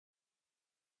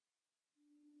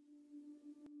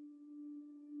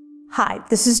Hi,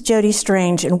 this is Jody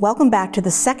Strange, and welcome back to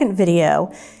the second video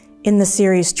in the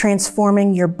series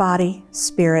Transforming Your Body,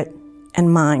 Spirit,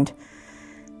 and Mind.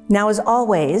 Now, as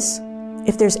always,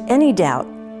 if there's any doubt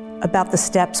about the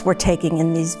steps we're taking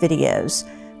in these videos,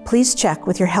 please check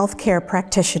with your healthcare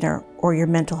practitioner or your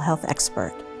mental health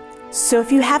expert. So if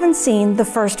you haven't seen the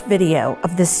first video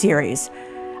of this series,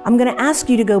 I'm going to ask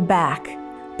you to go back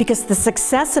because the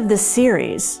success of this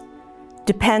series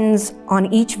depends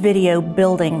on each video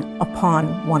building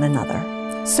upon one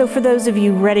another. So for those of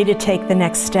you ready to take the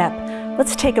next step,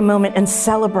 let's take a moment and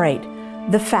celebrate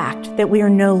the fact that we are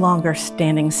no longer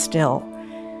standing still.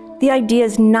 The idea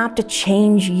is not to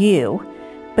change you,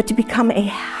 but to become a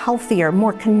healthier,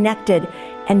 more connected,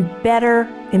 and better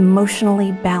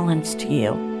emotionally balanced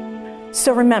you.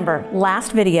 So remember,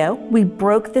 last video, we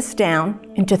broke this down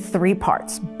into 3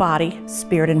 parts: body,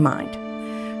 spirit, and mind.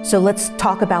 So let's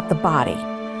talk about the body.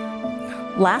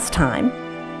 Last time,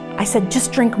 I said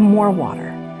just drink more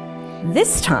water.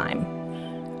 This time,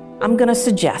 I'm gonna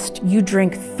suggest you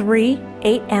drink 3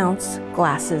 8-ounce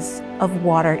glasses of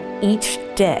water each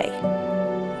day.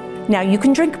 Now you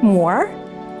can drink more,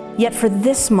 yet for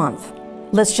this month,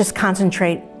 let's just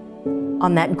concentrate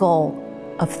on that goal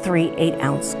of 3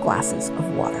 8-ounce glasses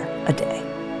of water a day.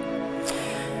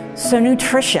 So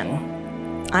nutrition.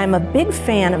 I'm a big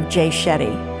fan of Jay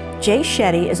Shetty. Jay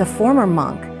Shetty is a former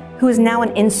monk who is now an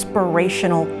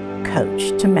inspirational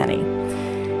coach to many.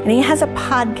 And he has a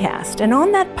podcast, and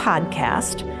on that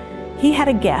podcast, he had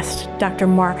a guest, Dr.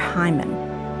 Mark Hyman.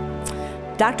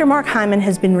 Dr. Mark Hyman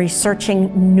has been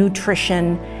researching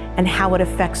nutrition and how it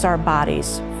affects our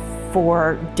bodies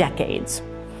for decades.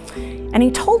 And he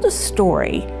told a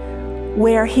story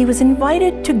where he was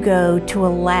invited to go to a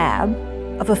lab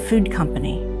of a food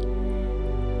company.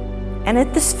 And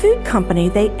at this food company,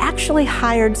 they actually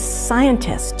hired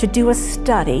scientists to do a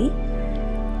study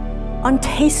on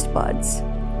taste buds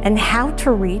and how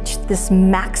to reach this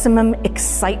maximum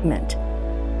excitement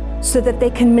so that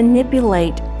they can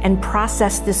manipulate and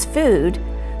process this food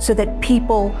so that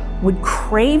people would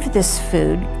crave this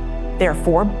food,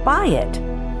 therefore buy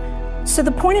it. So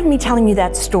the point of me telling you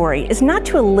that story is not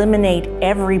to eliminate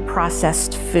every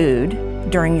processed food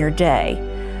during your day.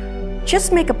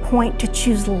 Just make a point to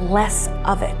choose less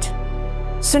of it.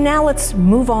 So now let's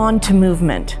move on to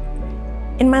movement.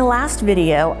 In my last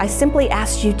video, I simply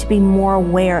asked you to be more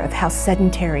aware of how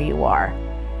sedentary you are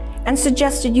and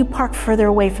suggested you park further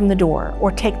away from the door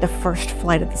or take the first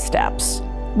flight of the steps.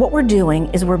 What we're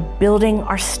doing is we're building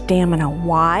our stamina.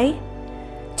 Why?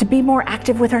 To be more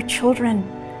active with our children,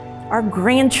 our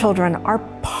grandchildren, our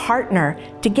partner,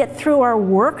 to get through our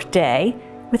work day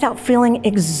without feeling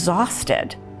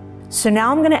exhausted. So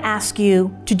now I'm going to ask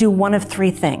you to do one of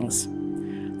 3 things.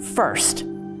 First,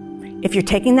 if you're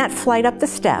taking that flight up the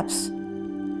steps,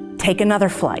 take another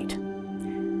flight.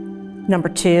 Number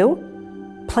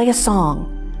 2, play a song.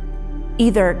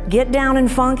 Either get down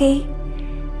and funky,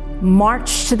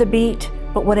 march to the beat,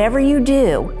 but whatever you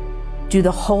do the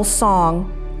whole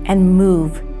song and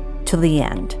move to the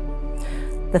end.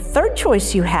 The third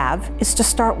choice you have is to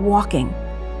start walking.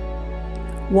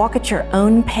 Walk at your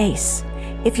own pace.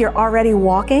 If you're already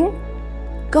walking,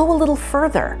 go a little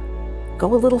further,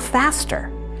 go a little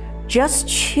faster. Just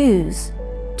choose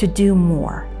to do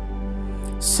more.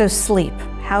 So sleep,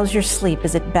 how's your sleep?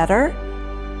 Is it better?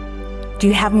 Do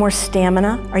you have more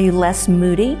stamina? Are you less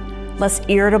moody, less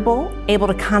irritable, able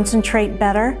to concentrate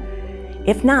better?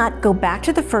 If not, go back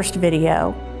to the first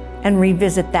video and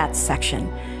revisit that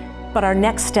section. But our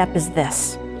next step is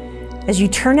this. As you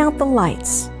turn out the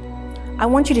lights, I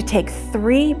want you to take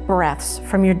 3 breaths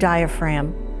from your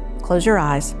diaphragm. Close your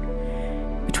eyes,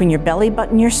 between your belly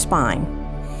button and your spine.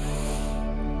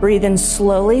 Breathe in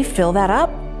slowly, fill that up,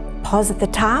 pause at the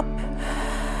top,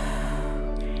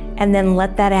 and then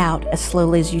let that out as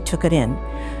slowly as you took it in.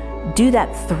 Do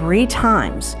that 3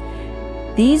 times.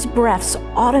 These breaths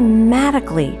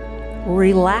automatically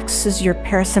relaxes your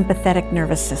parasympathetic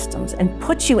nervous systems and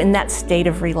puts you in that state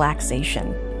of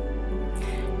relaxation.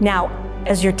 Now,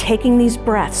 as you're taking these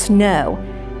breaths, know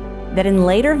that in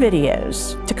later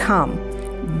videos to come,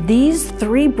 these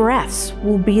 3 breaths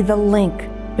will be the link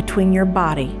between your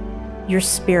body, your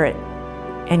spirit,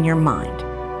 and your mind.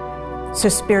 So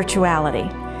spirituality.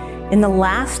 In the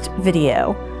last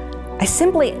video, I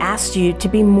simply asked you to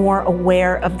be more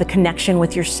aware of the connection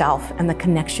with yourself and the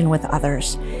connection with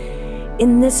others.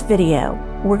 In this video,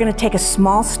 we're going to take a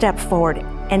small step forward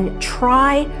and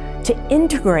try to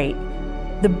integrate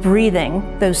the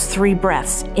breathing, those 3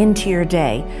 breaths into your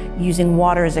day, using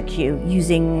water as a cue,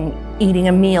 using eating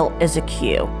a meal as a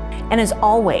cue. And as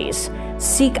always,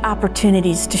 seek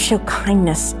opportunities to show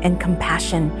kindness and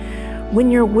compassion. When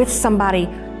you're with somebody,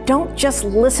 don't just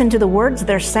listen to the words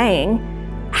they're saying,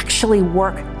 actually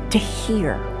work to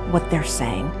hear what they're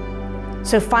saying.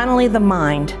 So finally, the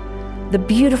mind. The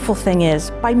beautiful thing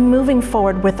is, by moving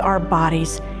forward with our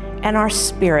bodies and our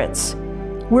spirits,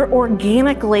 we're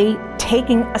organically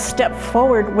taking a step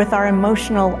forward with our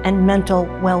emotional and mental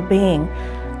well-being.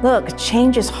 Look,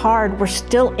 change is hard. We're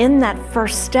still in that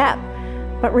first step.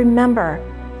 But remember,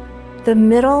 the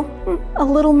middle, a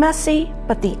little messy,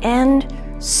 but the end,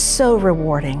 so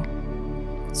rewarding.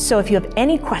 So if you have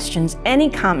any questions, any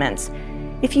comments,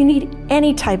 if you need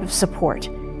any type of support,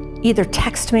 either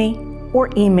text me or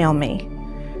email me.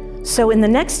 So in the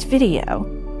next video,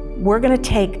 we're going to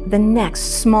take the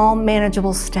next small,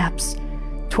 manageable steps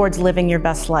towards living your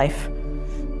best life.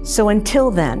 So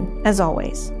until then, as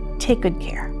always, take good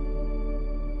care.